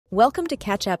Welcome to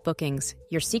CatchAppBookings,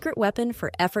 your secret weapon for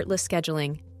effortless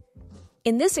scheduling.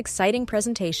 In this exciting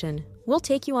presentation, we'll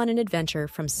take you on an adventure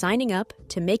from signing up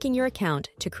to making your account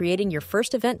to creating your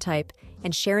first event type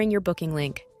and sharing your booking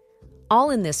link.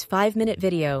 All in this 5-minute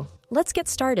video. Let's get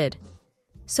started.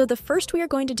 So the first we are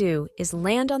going to do is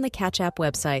land on the CatchApp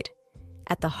website.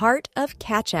 At the heart of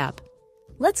CatchApp,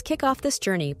 let's kick off this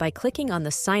journey by clicking on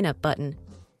the Sign Up button.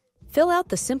 Fill out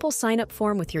the simple sign-up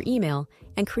form with your email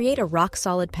and create a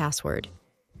rock-solid password.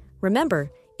 Remember,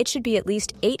 it should be at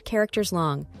least 8 characters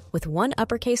long, with 1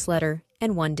 uppercase letter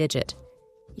and 1 digit.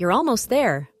 You're almost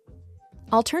there.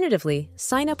 Alternatively,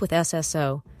 sign up with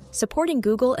SSO, supporting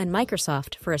Google and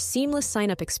Microsoft for a seamless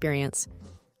sign-up experience.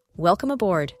 Welcome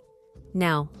aboard.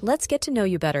 Now, let's get to know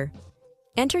you better.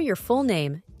 Enter your full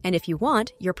name, and if you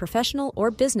want, your professional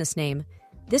or business name.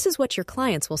 This is what your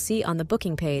clients will see on the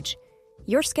booking page.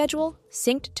 Your schedule,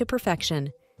 synced to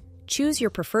perfection. Choose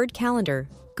your preferred calendar,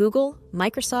 Google,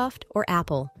 Microsoft, or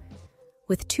Apple.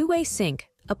 With two-way sync,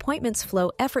 appointments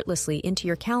flow effortlessly into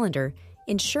your calendar,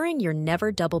 ensuring you're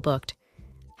never double-booked.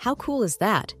 How cool is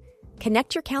that?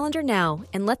 Connect your calendar now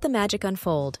and let the magic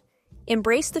unfold.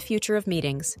 Embrace the future of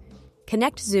meetings.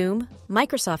 Connect Zoom,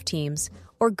 Microsoft Teams,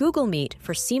 or Google Meet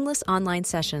for seamless online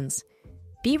sessions.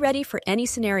 Be ready for any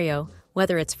scenario,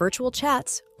 whether it's virtual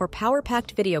chats or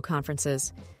power-packed video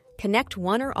conferences. Connect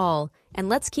one or all, and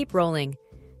let's keep rolling.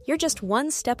 You're just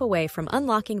one step away from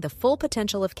unlocking the full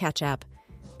potential of CatchApp.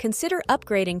 Consider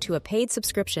upgrading to a paid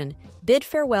subscription. Bid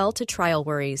farewell to trial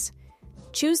worries.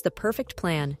 Choose the perfect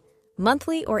plan,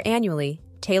 monthly or annually,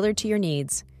 tailored to your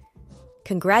needs.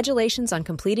 Congratulations on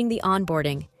completing the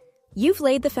onboarding. You've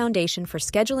laid the foundation for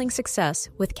scheduling success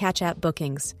with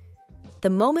CatchAppBookings. The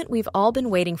moment we've all been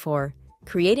waiting for,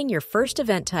 creating your first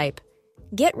event type.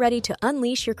 Get ready to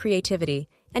unleash your creativity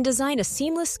and design a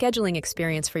seamless scheduling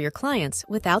experience for your clients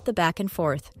without the back and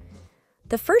forth.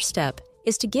 The first step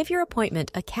is to give your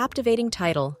appointment a captivating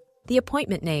title, the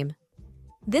appointment name.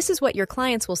 This is what your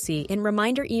clients will see in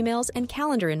reminder emails and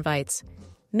calendar invites.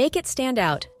 Make it stand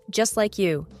out, just like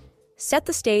you. Set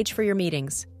the stage for your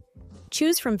meetings.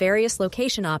 Choose from various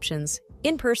location options,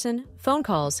 in-person, phone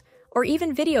calls, or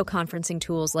even video conferencing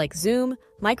tools like Zoom,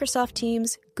 Microsoft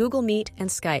Teams, Google Meet, and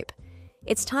Skype.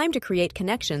 It's time to create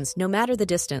connections no matter the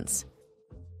distance.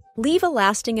 Leave a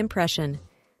lasting impression.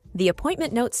 The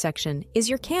appointment notes section is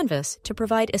your canvas to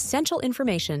provide essential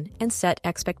information and set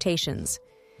expectations.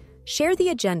 Share the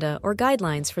agenda or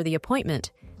guidelines for the appointment,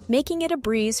 making it a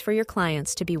breeze for your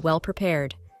clients to be well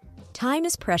prepared. Time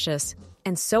is precious,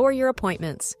 and so are your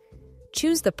appointments.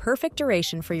 Choose the perfect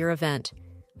duration for your event,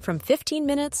 from 15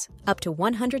 minutes up to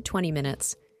 120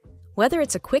 minutes. Whether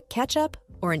it's a quick catch-up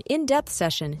or an in-depth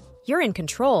session, you're in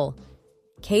control.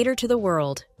 Cater to the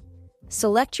world.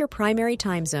 Select your primary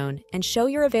time zone and show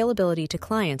your availability to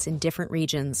clients in different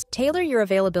regions. Tailor your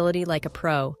availability like a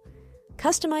pro.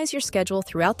 Customize your schedule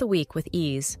throughout the week with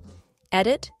ease.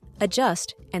 Edit,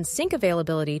 adjust, and sync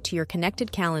availability to your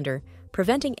connected calendar,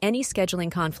 preventing any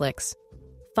scheduling conflicts.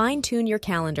 Fine-tune your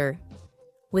calendar.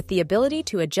 With the ability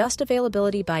to adjust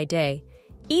availability by day,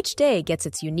 each day gets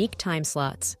its unique time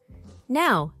slots.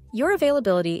 Now, your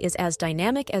availability is as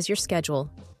dynamic as your schedule.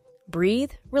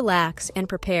 Breathe, relax, and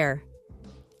prepare.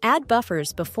 Add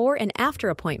buffers before and after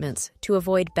appointments to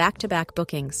avoid back-to-back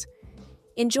bookings.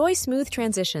 Enjoy smooth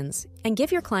transitions and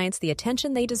give your clients the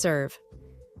attention they deserve.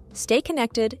 Stay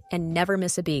connected and never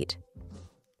miss a beat.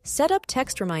 Set up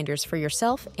text reminders for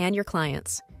yourself and your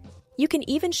clients. You can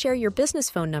even share your business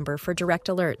phone number for direct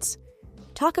alerts.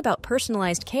 Talk about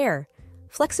personalized care,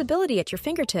 flexibility at your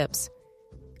fingertips.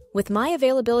 With My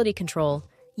Availability Control,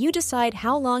 you decide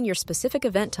how long your specific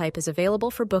event type is available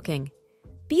for booking.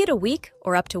 Be it a week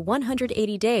or up to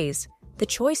 180 days, the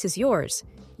choice is yours.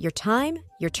 Your time,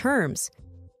 your terms.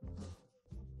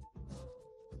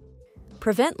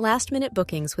 Prevent last-minute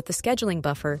bookings with the scheduling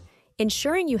buffer,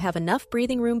 ensuring you have enough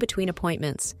breathing room between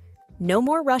appointments. No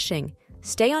more rushing.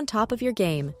 Stay on top of your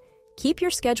game. Keep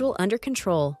your schedule under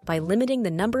control by limiting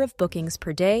the number of bookings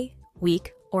per day,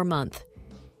 week, or month.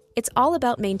 It's all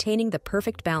about maintaining the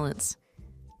perfect balance.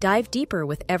 Dive deeper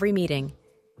with every meeting.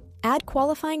 Add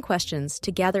qualifying questions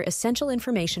to gather essential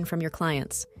information from your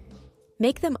clients.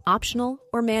 Make them optional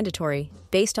or mandatory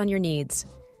based on your needs.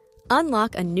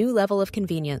 Unlock a new level of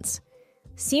convenience.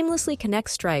 Seamlessly connect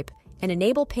Stripe and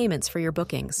enable payments for your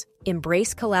bookings.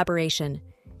 Embrace collaboration.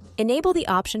 Enable the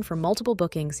option for multiple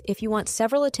bookings if you want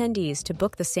several attendees to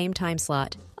book the same time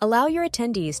slot. Allow your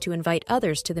attendees to invite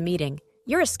others to the meeting.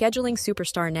 You're a scheduling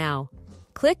superstar now.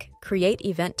 Click Create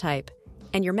Event Type,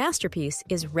 and your masterpiece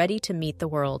is ready to meet the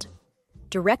world.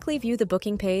 Directly view the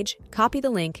booking page, copy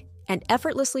the link, and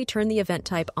effortlessly turn the event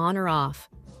type on or off.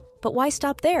 But why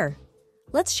stop there?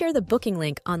 Let's share the booking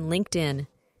link on LinkedIn.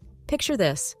 Picture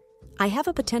this. I have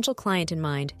a potential client in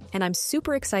mind, and I'm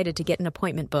super excited to get an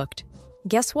appointment booked.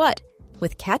 Guess what?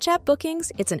 With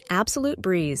CatchAppBookings, it's an absolute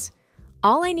breeze.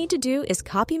 All I need to do is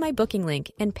copy my booking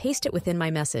link and paste it within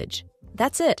my message.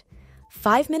 That's it.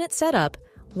 5-minute setup,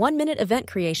 1-minute event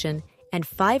creation, and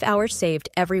 5 hours saved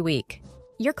every week.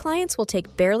 Your clients will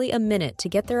take barely a minute to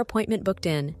get their appointment booked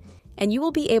in, and you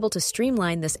will be able to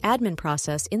streamline this admin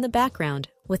process in the background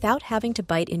without having to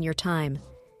bite in your time.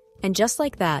 And just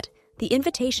like that, the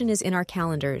invitation is in our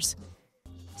calendars.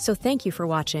 So thank you for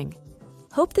watching.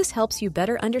 Hope this helps you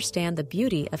better understand the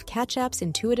beauty of CatchApp's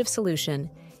intuitive solution,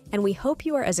 and we hope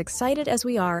you are as excited as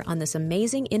we are on this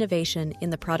amazing innovation in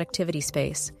the productivity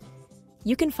space.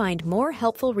 You can find more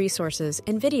helpful resources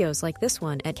and videos like this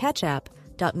one at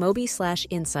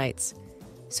catchapp.mobi/insights.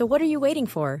 So what are you waiting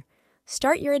for?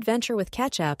 Start your adventure with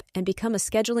CatchApp and become a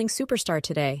scheduling superstar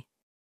today.